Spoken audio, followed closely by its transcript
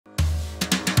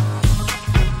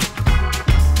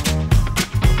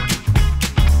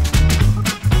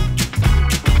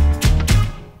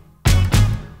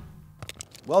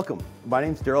Welcome. My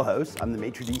name's Darryl Haus. I'm the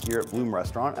Maître d' here at Bloom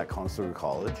Restaurant at Conestoga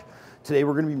College. Today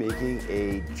we're going to be making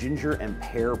a ginger and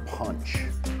pear punch.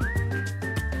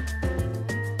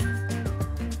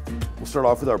 We'll start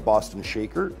off with our Boston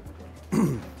shaker,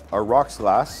 our rocks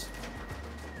glass,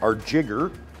 our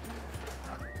jigger,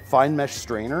 fine mesh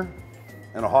strainer,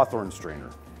 and a hawthorn strainer.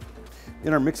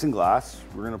 In our mixing glass,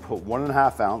 we're going to put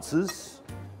 1.5 ounces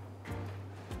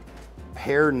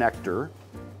pear nectar.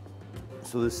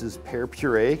 So this is pear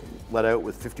puree let out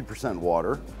with 50%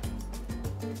 water.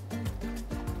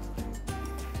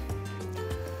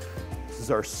 This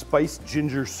is our spiced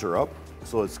ginger syrup.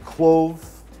 So it's clove,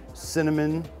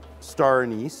 cinnamon, star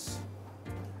anise,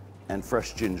 and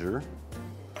fresh ginger.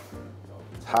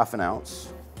 It's 1/2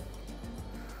 ounce.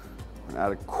 We're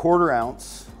gonna add 1/4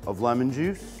 ounce of lemon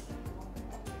juice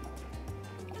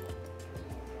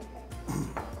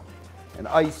and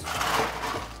ice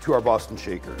to our Boston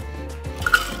shaker.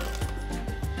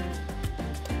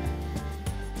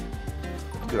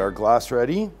 Get our glass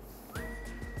ready.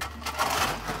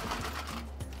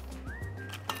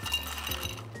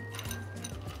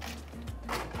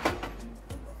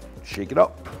 Shake it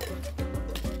up.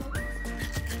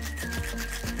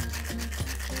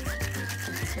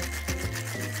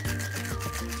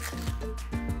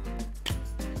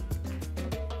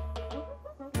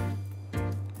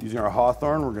 Using our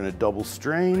hawthorn, we're going to double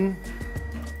strain.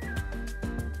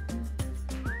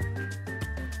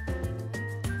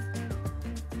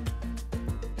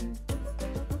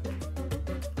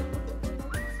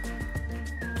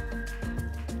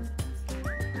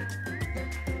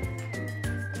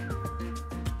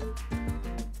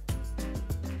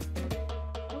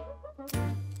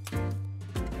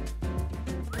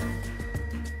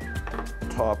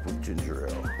 Top with ginger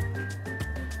ale.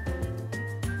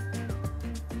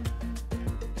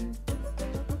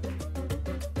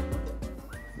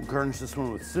 We'll garnish this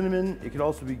one with cinnamon. It could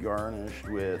also be garnished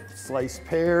with sliced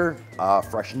pear,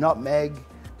 fresh nutmeg.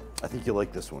 I think you'll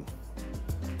like this one.